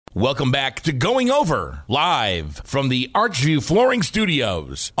Welcome back to Going Over, live from the Archview Flooring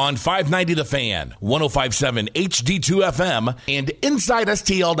Studios on 590 The Fan, 105.7 HD2 FM, and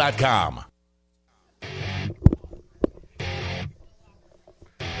InsideSTL.com.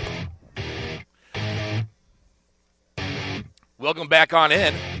 Welcome back on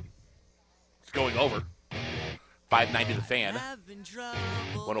in. It's Going Over. 590 The Fan,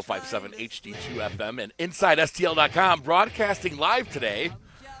 105.7 HD2 FM, and InsideSTL.com, broadcasting live today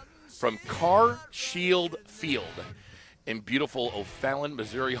from Car Shield Field in beautiful O'Fallon,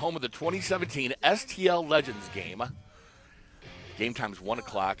 Missouri, home of the 2017 STL Legends game. Game time's 1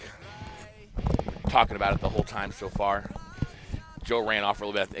 o'clock. Talking about it the whole time so far. Joe ran off for a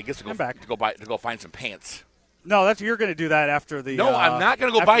little bit. I guess to go find some pants. No, you're going to do that after the. No, I'm not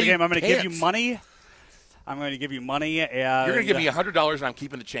going to go buy you game. I'm going to give pants. you money. I'm going to give you money. And you're going to give me $100, and I'm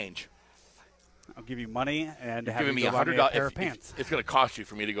keeping the change. I'll give you money and you're have giving you me go buy me a pair of pants. It's going to cost you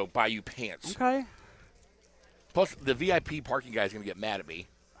for me to go buy you pants. Okay. Plus, the VIP parking guy is going to get mad at me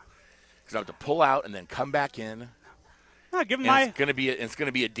because I have to pull out and then come back in. No, give him it's going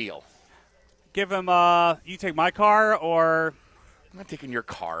to be a deal. Give him. You take my car, or I'm not taking your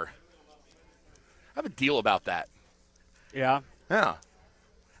car. I have a deal about that. Yeah. Yeah. I'm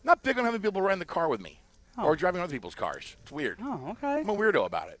not big on having people run in the car with me or driving other people's cars. It's weird. Oh, okay. I'm a weirdo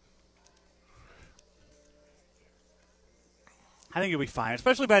about it. I think you'll be fine,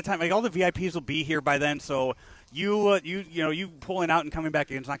 especially by the time all the VIPs will be here by then. So you pulling out and coming back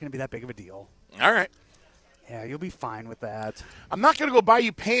in is not going to be that big of a deal. All right. Yeah, you'll be fine with that. I'm not going to go buy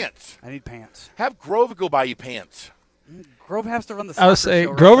you pants. I need pants. Have Grove go buy you pants. Grove has to run the soccer I would say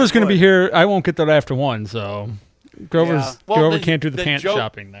show, Grover's going to be here. I won't get there after 1, so Grover then, can't do the pants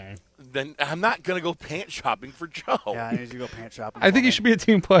shopping there. Then I'm not going to go pants shopping for Joe. Yeah, I need you to go pants shopping. I think you should be a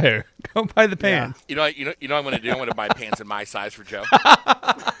team player. Go buy the pants. You know what I'm going to do? I'm going to buy pants in my size for Joe.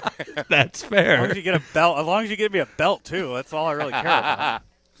 That's fair. As long as you get a belt, as long as you give me a belt too, that's all I really care about.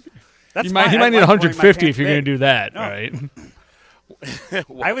 That's he fine. might need 150 if you're going to do that, right?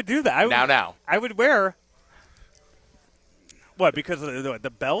 I would do that. Now. I would wear. What? Because of the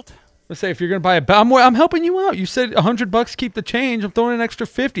belt? Let's say if you're going to buy a belt, I'm helping you out. You said $100, keep the change. I'm throwing an extra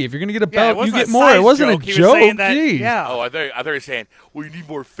 50. If you're going to get a belt, you get more. It wasn't a joke. Geez. Yeah. Oh, I thought you were saying, well, you need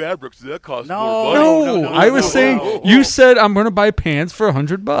more fabric, so that costs No. more money. No, I was saying you said I'm going to buy pants for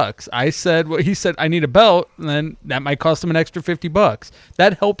 $100. I said he said I need a belt, and then that might cost him an extra $50.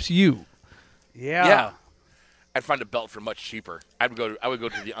 That helps you. Yeah. I'd find a belt for much cheaper. I would go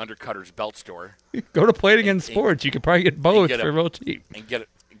to the Undercutter's belt store. Go to Play It Again Sports. You could probably get both for real cheap. And get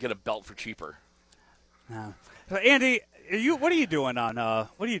a belt for cheaper. No. So Andy, what are you doing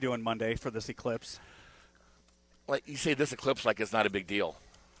Monday for this eclipse? Like you say, this eclipse like it's not a big deal.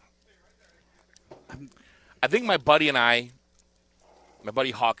 I think my buddy Hawk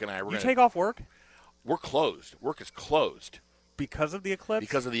and I, You take off work we're closed. Work is closed because of the eclipse.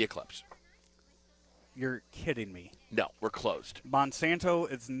 Because of the eclipse. You're kidding me. No, we're closed. Monsanto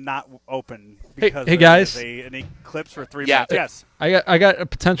is not open because hey guys, an eclipse for 3 months. Yes. I got a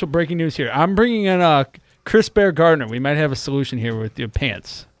potential breaking news here. I'm bringing in Chris Bear Gardner. We might have a solution here with your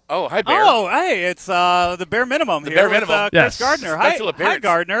pants. Oh, hi, Bear. Oh, hey, it's the Bare Minimum here. Bare Minimum. Chris Gardner. Hi,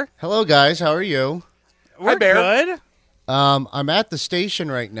 Gardner. Hello, guys. How are you? We're Bear. good. I'm at the station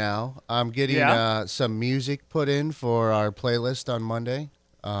right now. I'm getting some music put in for our playlist on Monday.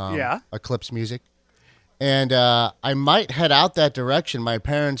 Eclipse music. And I might head out that direction. My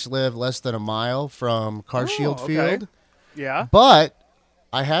parents live less than a mile from Car Shield Field. Yeah. But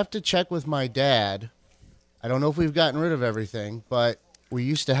I have to check with my dad. I don't know if we've gotten rid of everything, but we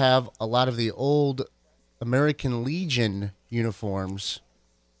used to have a lot of the old American Legion uniforms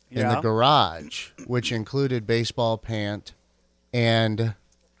in the garage, which included baseball pant and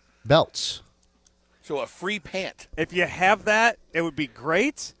belts. So a free pant. If you have that, it would be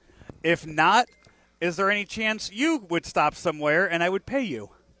great. If not, is there any chance you would stop somewhere and I would pay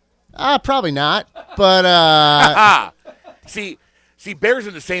you? Probably not, but See, Bear's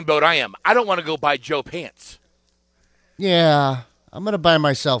in the same boat I am. I don't want to go buy Joe pants. Yeah, I'm going to buy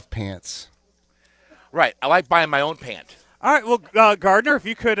myself pants. Right. I like buying my own pant. All right. Well, Gardner, if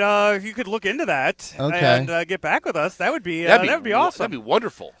you could look into that and get back with us, that would be awesome. That'd be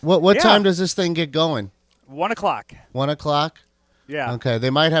wonderful. What time does this thing get going? 1 o'clock. 1 o'clock? Yeah. Okay. They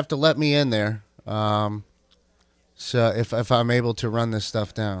might have to let me in there. So if I'm able to run this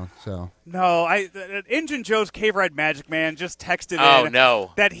stuff down, so no, Engine Joe's Cave Ride Magic Man just texted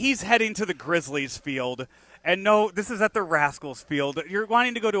that he's heading to the Grizzlies field, and no, this is at the Rascals field. You're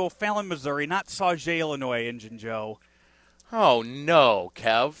wanting to go to O'Fallon, Missouri, not Sauget, Illinois, Engine Joe. Oh no,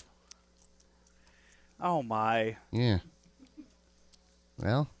 Kev. Oh my. Yeah.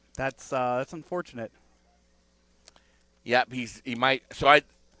 Well, That's unfortunate. Yeah, he might. So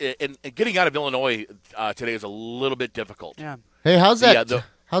and getting out of Illinois today is a little bit difficult. Yeah. Hey, how's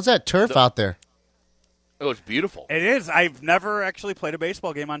that turf out there? Oh, it's beautiful. It is. I've never actually played a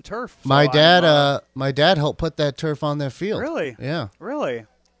baseball game on turf. So my dad helped put that turf on that field. Really? Yeah. Really?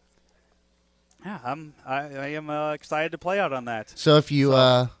 Yeah, I am excited to play out on that. So if you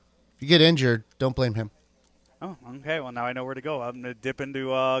get injured, don't blame him. Oh, okay. Well, now I know where to go. I'm going to dip into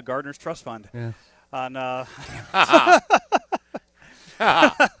Gardner's Trust Fund. Yeah.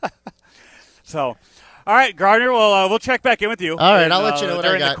 So, all right, Gardner, we'll check back in with you. All right, I'll let you know what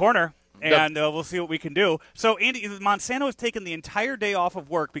I got. During the corner, and we'll see what we can do. So, Andy, Monsanto has taken the entire day off of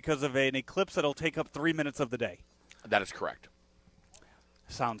work because of an eclipse that'll take up 3 minutes of the day. That is correct.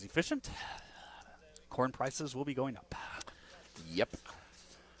 Sounds efficient. Corn prices will be going up. Yep.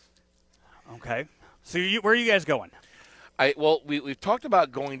 Okay. So where are you guys going? We've talked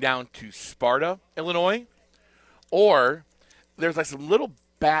about going down to Sparta, Illinois, or there's like some little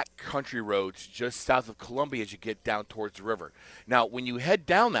back country roads just south of Columbia as you get down towards the river. Now, when you head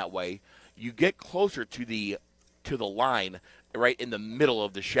down that way, you get closer to the line right in the middle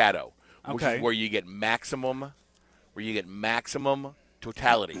of the shadow, which is where you get maximum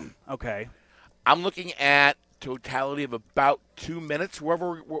totality. Okay. I'm looking at totality of about 2 minutes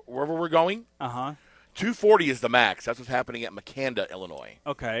wherever we're going. 240 is the max. That's what's happening at Makanda, Illinois.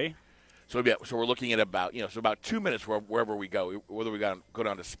 Okay. So we're looking at about about 2 minutes wherever we go, whether we go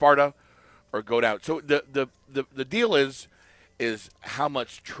down to Sparta or go down. So the deal is how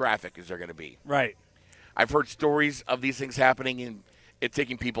much traffic is there going to be? Right. I've heard stories of these things happening and it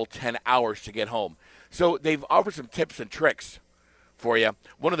taking people 10 hours to get home. So they've offered some tips and tricks for you.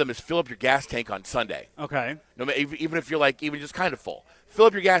 One of them is fill up your gas tank on Sunday. Okay. Even if you're even just kind of full, fill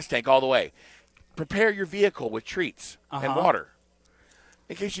up your gas tank all the way. Prepare your vehicle with treats and water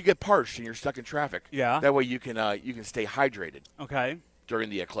in case you get parched and you're stuck in traffic. Yeah. That way you can stay hydrated. Okay. During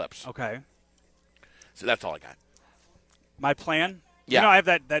the eclipse. Okay. So that's all I got. My plan? Yeah. I have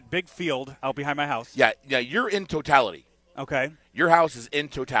that big field out behind my house. Yeah, you're in totality. Okay. Your house is in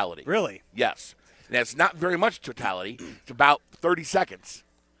totality. Really? Yes. And it's not very much totality. It's about 30 seconds.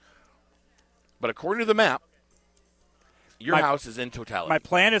 But according to the map, your house is in totality. My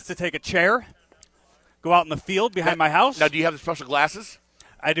plan is to take a chair, go out in the field behind my house. Now, do you have the special glasses?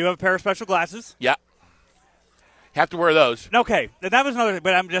 I do have a pair of special glasses. Yeah. Have to wear those. Okay. And that was another thing,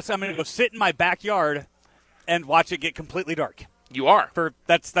 but I'm going to go sit in my backyard and watch it get completely dark. You are.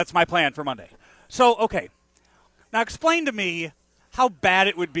 That's my plan for Monday. So, okay. Now explain to me how bad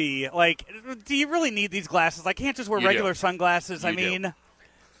it would be. Like, do you really need these glasses? I can't just wear regular sunglasses. You do.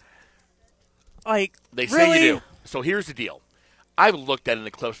 Like, they say you do. So here's the deal. I've looked at an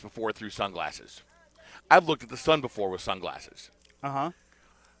eclipse before through sunglasses. I've looked at the sun before with sunglasses.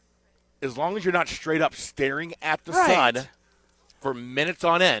 As long as you're not straight up staring at the sun for minutes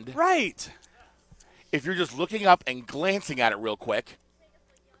on end. Right. If you're just looking up and glancing at it real quick,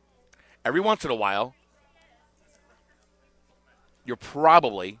 every once in a while, you're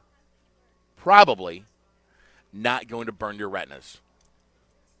probably not going to burn your retinas.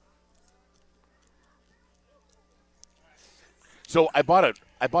 So I bought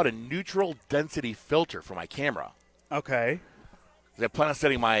a neutral density filter for my camera. Okay. I plan on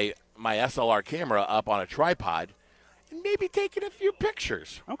setting my SLR camera up on a tripod and maybe taking a few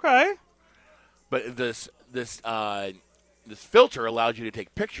pictures. Okay. But this filter allows you to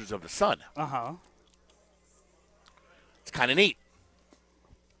take pictures of the sun. It's kind of neat.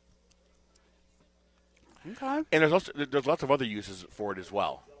 Okay. And there's lots of other uses for it as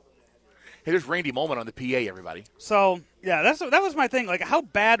well. Hey, there's Randy Molman on the PA, everybody. So, yeah, that was my thing. Like, how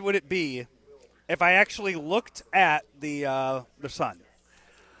bad would it be if I actually looked at the sun?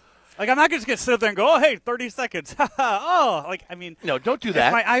 Like, I'm not just going to sit there and go, oh, hey, 30 seconds. No, don't do that.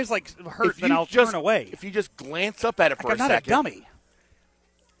 If my eyes, hurt, then I'll turn away. If you just glance up at it for a second. I'm not a dummy.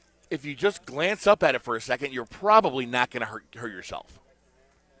 If you just glance up at it for a second, you're probably not going to hurt yourself.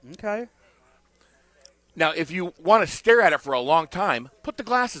 Okay. Now, if you want to stare at it for a long time, put the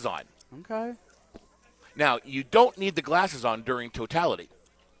glasses on. Okay. Now, you don't need the glasses on during totality.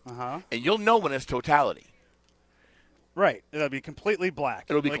 And you'll know when it's totality. Right. It'll be completely black.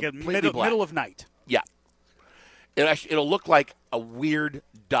 It'll be like completely black. Middle of night. Yeah. It'll look like a weird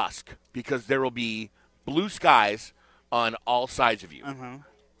dusk because there will be blue skies on all sides of you.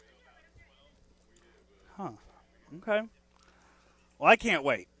 Okay. Well, I can't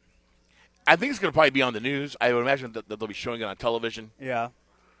wait. I think it's going to probably be on the news. I would imagine that they'll be showing it on television. Yeah.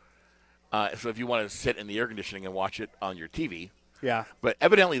 So if you want to sit in the air conditioning and watch it on your TV. Yeah. But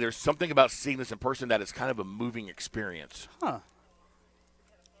evidently there's something about seeing this in person that is kind of a moving experience.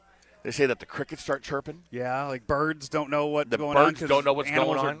 They say that the crickets start chirping. Yeah, like birds don't know what's going on. The birds don't know what's going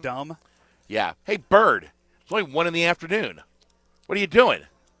on. Animals are dumb. Yeah. Hey, bird. It's only 1 PM. What are you doing?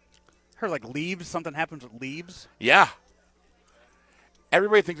 Heard like leaves. Something happens with leaves. Yeah.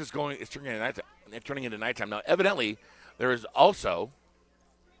 Everybody thinks it's turning into nighttime. Now, evidently, there is also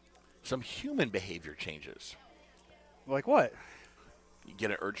some human behavior changes. Like what? You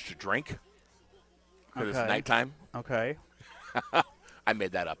get an urge to drink because Okay. it's nighttime. Okay. I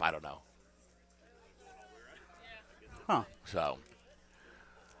made that up. I don't know. Huh. So,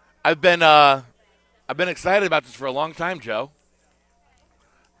 I've been excited about this for a long time, Joe.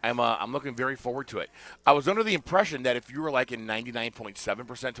 I'm looking very forward to it. I was under the impression that if you were like in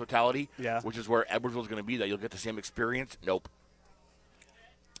 99.7% totality, which is where Edwardsville is going to be, that you'll get the same experience. Nope.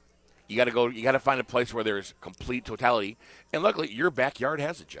 You got to go. You got to find a place where there's complete totality, and luckily your backyard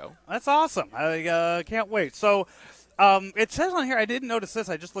has it, Joe. That's awesome. I can't wait. So, it says on here. I didn't notice this.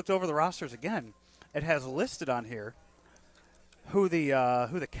 I just looked over the rosters again. It has listed on here who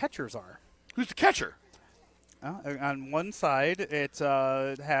the catchers are. Who's the catcher? On one side, it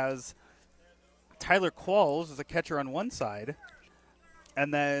has Tyler Qualls as a catcher on one side.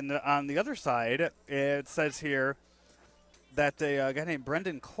 And then on the other side, it says here that a guy named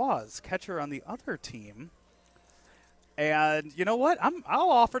Brendan Claus, catcher on the other team. And you know what? I'll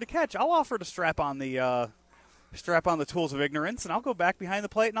offer to catch. I'll offer to strap on the tools of ignorance, and I'll go back behind the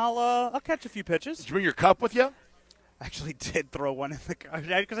plate, and I'll catch a few pitches. Did you bring your cup with you? I actually did throw one in the car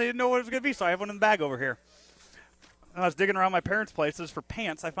because I didn't know what it was going to be, so I have one in the bag over here. I was digging around my parents' places for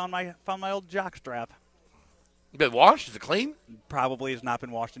pants. I found my old jock strap. Been washed? Is it clean? Probably has not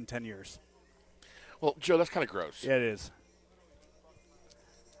been washed in 10 years. Well, Joe, that's kind of gross. Yeah, it is.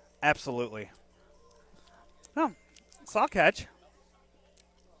 Absolutely. No, so I'll catch.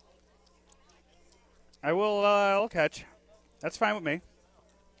 I'll catch. That's fine with me.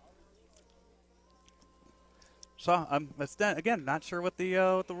 So again, not sure what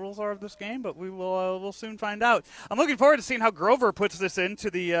the rules are of this game, but we'll soon find out. I'm looking forward to seeing how Grover puts this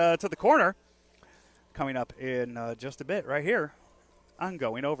into the corner. Coming up in just a bit, right here on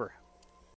Going Over.